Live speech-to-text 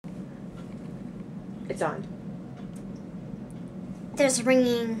It's on. There's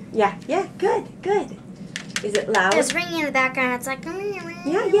ringing. Yeah, good. Is it loud? There's ringing in the background. It's like...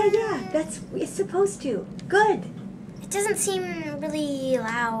 Yeah. That's it's supposed to. Good. It doesn't seem really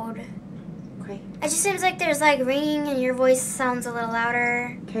loud. Okay. It just seems like there's like ringing and your voice sounds a little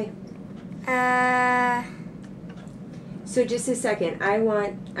louder. Okay. Uh... So just a second. I'm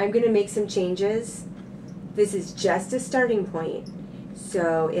going to make some changes. This is just a starting point.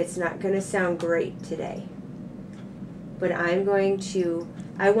 So it's not going to sound great today. But I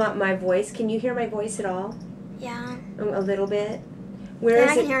want my voice. Can you hear my voice at all? Yeah. A little bit?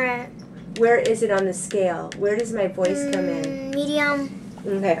 I can hear it. Where is it on the scale? Where does my voice come in? Medium.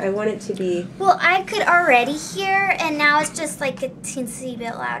 Okay, I want it to be... Well, I could already hear, and now it's just like a teensy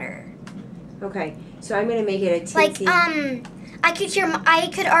bit louder. Okay, so I'm going to make it a teensy... Like, I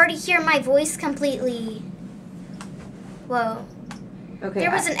could already hear my voice completely. Whoa. Okay.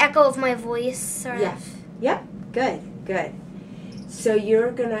 There was an echo of my voice, sort of. Yep, good. So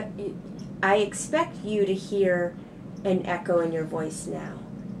you're going to... I expect you to hear an echo in your voice now,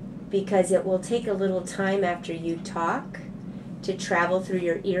 because it will take a little time after you talk to travel through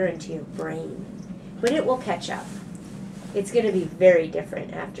your ear into your brain. But it will catch up. It's going to be very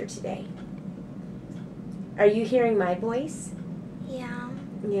different after today. Are you hearing my voice? Yeah.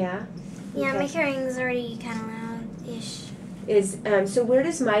 Yeah? Yeah, Okay. my hearing's already kind of loud-ish. So where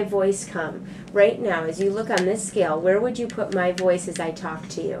does my voice come? Right now, as you look on this scale, where would you put my voice as I talk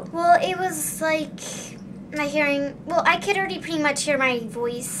to you? Well, it was like my hearing... Well, I could already pretty much hear my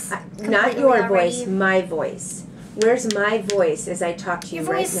voice. Not your already. voice, my voice. Where's my voice as I talk to you right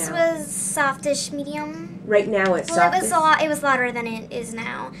now? Your voice was softish medium. Right now it's softish? softish? It was louder than it is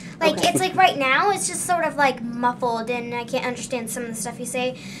now. Like, Okay. it's like right now, it's just sort of like muffled, and I can't understand some of the stuff you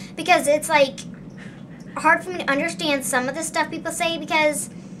say. Because it's like hard for me to understand some of the stuff people say, because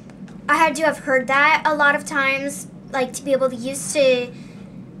I had to have heard that a lot of times, like, to be able to use...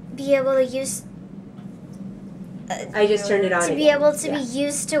 I just turned it on To again. be able to be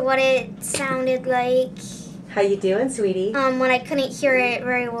used to what it sounded like. How you doing, sweetie? When I couldn't hear it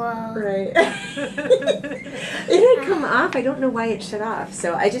very well. Right. It had come off. I don't know why it shut off.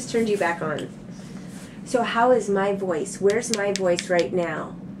 So I just turned you back on. So how is my voice? Where's my voice right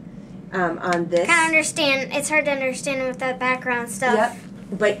now? On this? Can't understand. It's hard to understand with that background stuff. Yep.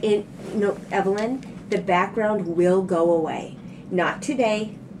 But Evelyn, the background will go away. Not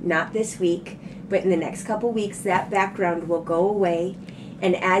today, not this week, but in the next couple weeks, that background will go away.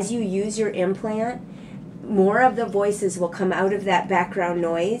 And as you use your implant, more of the voices will come out of that background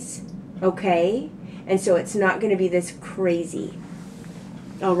noise, okay? And so it's not going to be this crazy.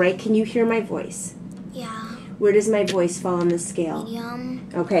 All right, can you hear my voice? Yeah. Where does my voice fall on the scale? Medium.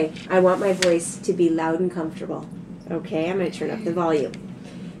 Okay, I want my voice to be loud and comfortable. Okay, I'm going to turn up the volume.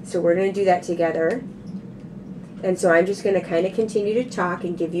 So we're going to do that together. And so I'm just going to kind of continue to talk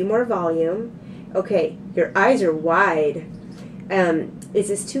and give you more volume. Okay, your eyes are wide. Is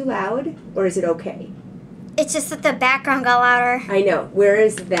this too loud or is it okay? It's just that the background got louder. I know. Where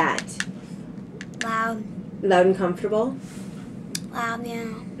is that? Loud. Loud and comfortable? Loud, yeah.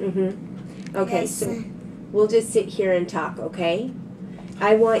 Mm-hmm. Okay, Yes. so we'll just sit here and talk, okay?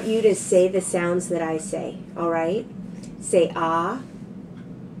 I want you to say the sounds that I say, all right? Say ah,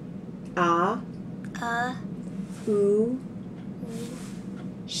 ah, ooh,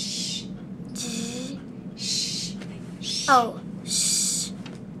 shh, J. shh, shh, Oh. Sh.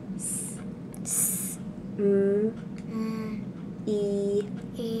 e,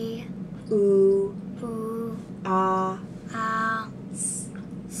 E. ooh, Ooh. ah, S.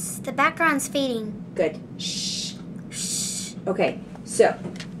 The background's fading. good, shh. Shh. Okay, so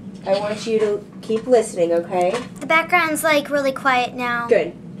I want you to keep listening, okay? The background's like really quiet now.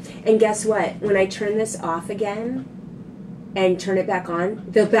 Good. And guess what? When I turn this off again and turn it back on,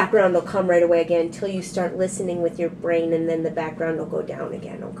 the background will come right away again until you start listening with your brain, and then the background will go down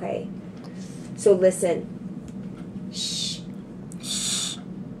again, okay? So listen. Shh. Shh.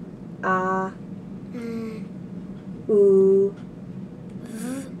 Ah. Ooh.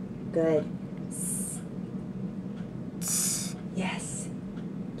 Good. Yes.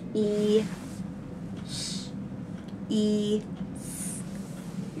 E. E.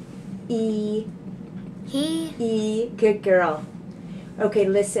 E. He. E. Good girl. Okay,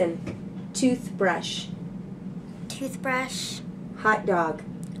 listen. Toothbrush. Toothbrush. Hot dog.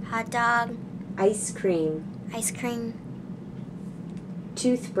 Hot dog. Ice cream. Ice cream.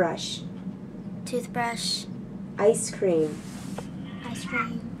 Toothbrush. Toothbrush. Ice cream. Ice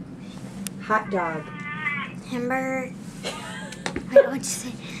cream. Hot dog. Hamburger. Wait, what'd you say?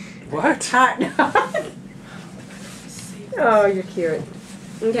 What? Hot dog. Oh, you're cute.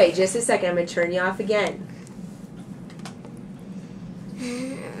 Okay, just a second. I'm going to turn you off again.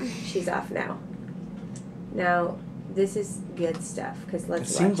 She's off now. Now, this is good stuff, because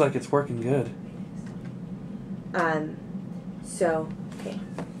let's It seems like it's working good. So, okay.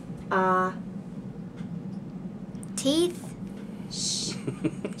 Teeth. Sh.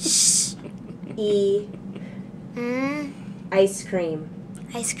 Shh. E. Ice cream.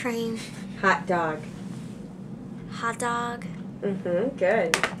 Ice cream. Hot dog. Hot dog.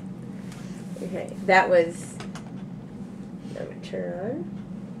 Good. Okay, that was... I'm going to turn it on.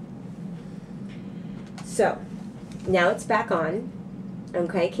 So, now it's back on.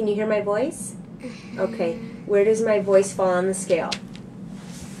 Okay, can you hear my voice? Okay, where does my voice fall on the scale?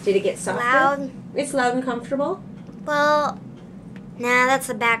 Did it get softer? Loud. It's loud and comfortable? Well, nah, that's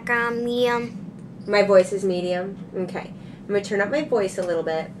the background. Medium. My voice is medium? Okay. I'm going to turn up my voice a little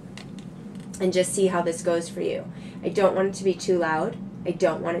bit and just see how this goes for you. I don't want it to be too loud. I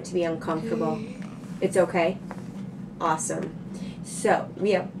don't want it to be uncomfortable. It's okay? Awesome. So,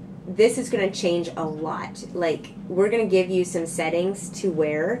 this is going to change a lot. Like, we're going to give you some settings to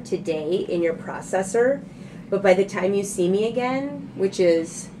wear today in your processor, but by the time you see me again, which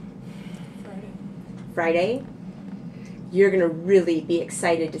is Friday, you're going to really be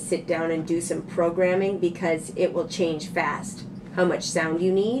excited to sit down and do some programming, because it will change fast how much sound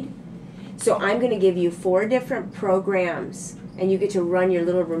you need. So I'm going to give you 4 different programs, and you get to run your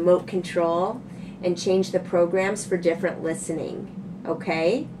little remote control and change the programs for different listening.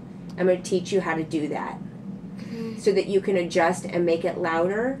 Okay? I'm going to teach you how to do that so that you can adjust and make it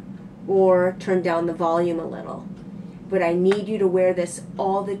louder or turn down the volume a little. But I need you to wear this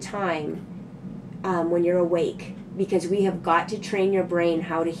all the time when you're awake, because we have got to train your brain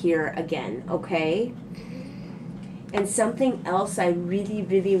how to hear again, okay? And something else I really,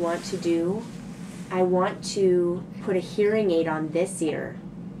 really want to do, I want to put a hearing aid on this ear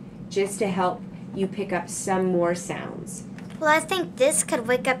just to help you pick up some more sounds. Well, I think this could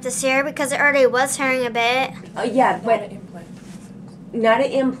wake up this ear because it already was hearing a bit. Yeah, but not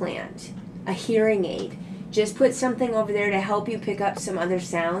an implant, a hearing aid. Just put something over there to help you pick up some other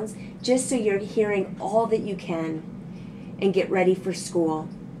sounds, just so you're hearing all that you can and get ready for school.